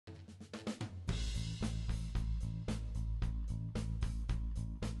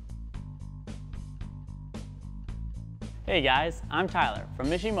Hey guys, I'm Tyler from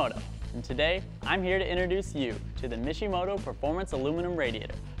Mishimoto, and today I'm here to introduce you to the Mishimoto Performance Aluminum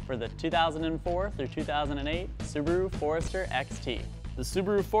Radiator for the 2004 through 2008 Subaru Forester XT. The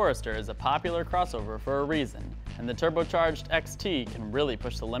Subaru Forester is a popular crossover for a reason, and the turbocharged XT can really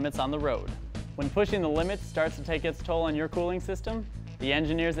push the limits on the road. When pushing the limits starts to take its toll on your cooling system, the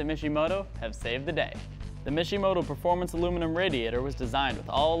engineers at Mishimoto have saved the day. The Mishimoto Performance Aluminum Radiator was designed with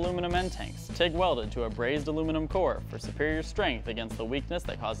all aluminum end tanks TIG welded to a brazed aluminum core for superior strength against the weakness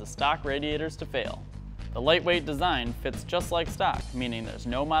that causes stock radiators to fail. The lightweight design fits just like stock, meaning there's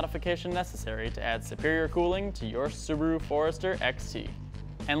no modification necessary to add superior cooling to your Subaru Forester XT.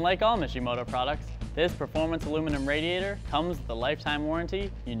 And like all Mishimoto products, this Performance Aluminum Radiator comes with a lifetime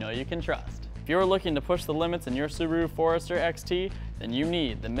warranty you know you can trust. If you're looking to push the limits in your Subaru Forester XT, then you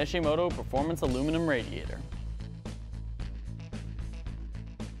need the Mishimoto Performance Aluminum Radiator.